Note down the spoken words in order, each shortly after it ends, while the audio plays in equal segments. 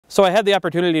So I had the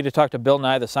opportunity to talk to Bill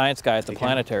Nye, the science guy at the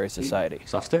Planetary Society.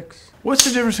 Soft sticks. What's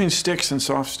the difference between sticks and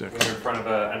soft sticks? When you're in front of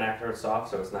an actor, it's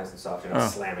soft, so it's nice and soft. You're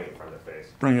not slamming in front of their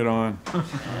face. Bring it on.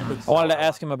 I wanted to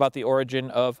ask him about the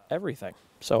origin of everything,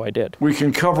 so I did. We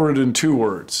can cover it in 2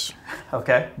 words.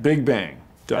 Okay. Big Bang.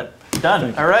 Done.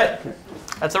 Done. All right.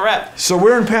 That's a wrap. So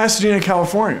we're in Pasadena,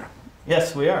 California.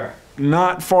 Yes, we are.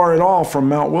 Not far at all from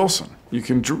Mount Wilson. You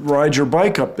can ride your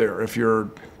bike up there if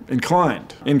you're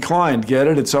inclined. Inclined, get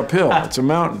it? It's uphill. It's a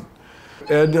mountain.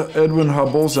 Edwin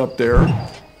Hubble's up there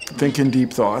thinking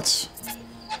deep thoughts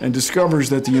and discovers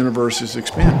that the universe is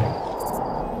expanding.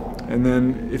 And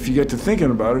then if you get to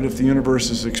thinking about it, if the universe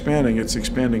is expanding, it's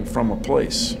expanding from a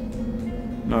place,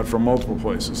 not from multiple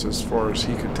places as far as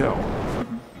he could tell.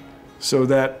 So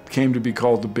that came to be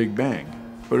called the Big Bang.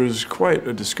 But it was quite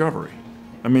a discovery.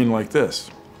 I mean, like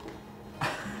this.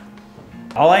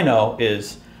 All I know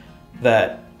is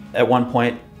that at one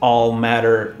point all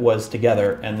matter was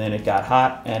together and then it got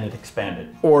hot and it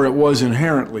expanded. Or it was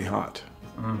inherently hot,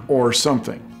 or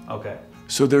something. Okay.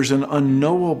 So there's an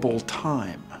unknowable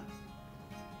time,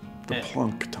 the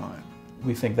Planck time.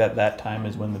 We think that that time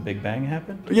is when the Big Bang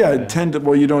happened? Yeah, Okay. 10 to,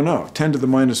 well, you don't know, 10 to the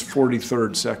minus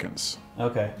 43rd seconds.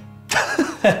 Okay.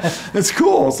 It's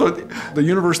cool. So the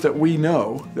universe that we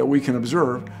know, that we can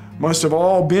observe, must have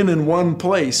all been in one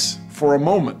place for a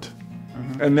moment.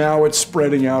 And now it's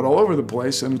spreading out all over the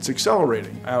place and it's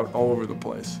accelerating out all over the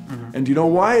place. And do you know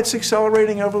why it's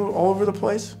accelerating all over the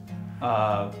place?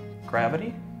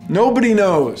 Gravity? Nobody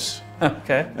knows.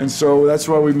 Okay. And so that's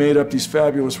why we made up these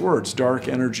fabulous words, dark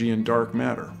energy and dark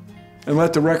matter. And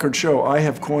let the record show, I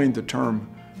have coined the term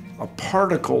a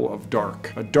particle of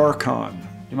dark, a darkon. Do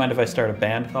you mind if I start a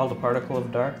band called A Particle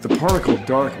of Dark? The particle of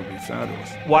dark would be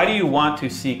fabulous. Why do you want to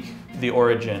seek the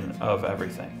origin of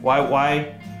everything?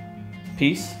 Why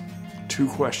peace? 2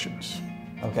 questions.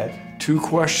 Okay. 2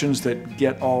 questions that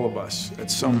get all of us at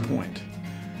some point.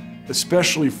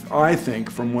 Especially, I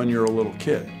think, from when you're a little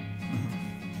kid.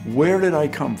 Where did I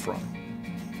come from?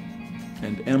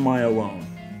 And am I alone?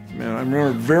 Man, I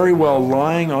remember very well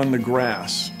lying on the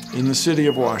grass in the city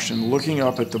of Washington, looking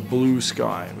up at the blue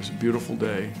sky. It was a beautiful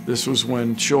day. This was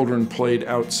when children played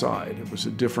outside. It was a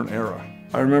different era.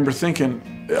 I remember thinking,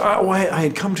 I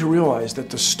had come to realize that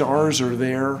the stars are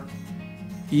there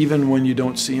even when you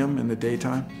don't see them in the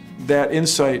daytime. That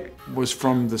insight was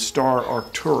from the star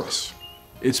Arcturus.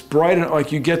 It's bright, and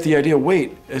like you get the idea,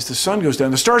 wait, as the sun goes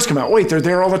down, the stars come out. Wait, they're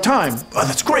there all the time. Oh,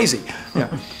 that's crazy.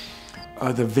 Yeah.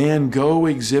 The Van Gogh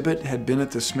exhibit had been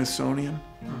at the Smithsonian,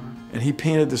 and he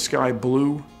painted the sky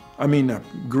blue.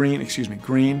 Green.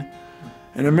 And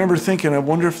I remember thinking, I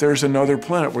wonder if there's another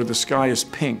planet where the sky is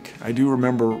pink. I do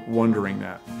remember wondering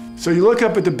that. So you look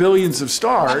up at the billions of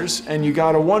stars, and you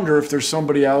gotta wonder if there's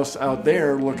somebody else out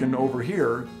there looking over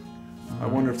here. I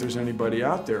wonder if there's anybody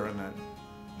out there in that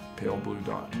pale blue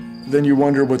dot. Then you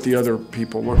wonder what the other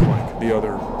people look like, the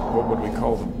other, what would we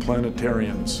call them,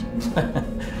 planetarians.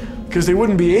 Because they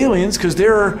wouldn't be aliens, because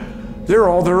they're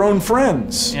all their own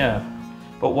friends. Yeah.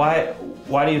 But why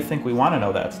do you think we want to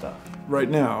know that stuff? Right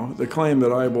now, the claim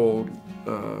that I will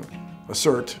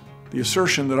assert, the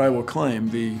assertion that I will claim,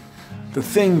 the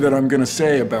thing that I'm going to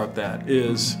say about that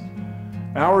is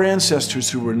our ancestors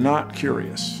who were not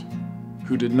curious,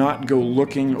 who did not go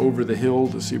looking over the hill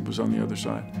to see what was on the other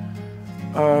side,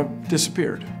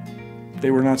 disappeared. They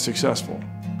were not successful.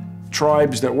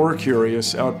 Tribes that were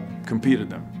curious outcompeted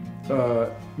them.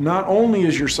 Not only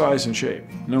is your size and shape,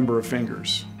 number of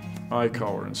fingers, eye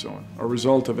color, and so on, a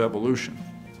result of evolution,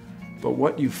 but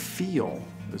what you feel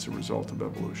is a result of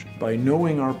evolution. By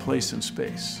knowing our place in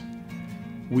space,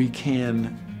 we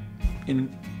can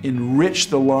enrich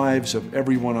the lives of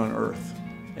everyone on Earth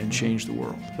and change the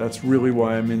world. That's really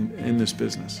why I'm in this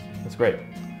business. That's great.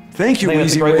 Thank you, WheezyWaiter.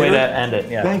 That's a great way to end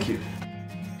it, yeah. Thank you.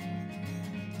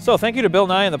 So thank you to Bill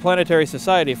Nye and the Planetary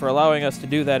Society for allowing us to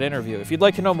do that interview. If you'd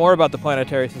like to know more about the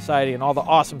Planetary Society and all the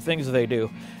awesome things they do,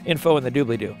 info in the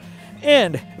doobly-doo.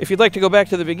 And if you'd like to go back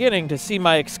to the beginning to see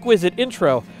my exquisite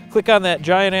intro, click on that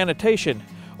giant annotation,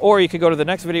 or you could go to the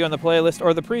next video on the playlist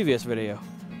or the previous video.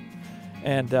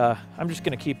 And I'm just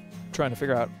going to keep trying to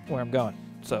figure out where I'm going.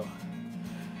 So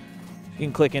you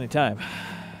can click anytime.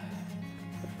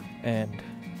 And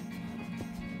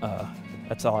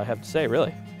that's all I have to say,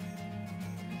 really.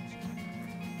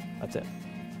 That's it.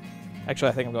 Actually,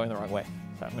 I think I'm going the wrong way.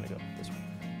 So I'm going to go this way.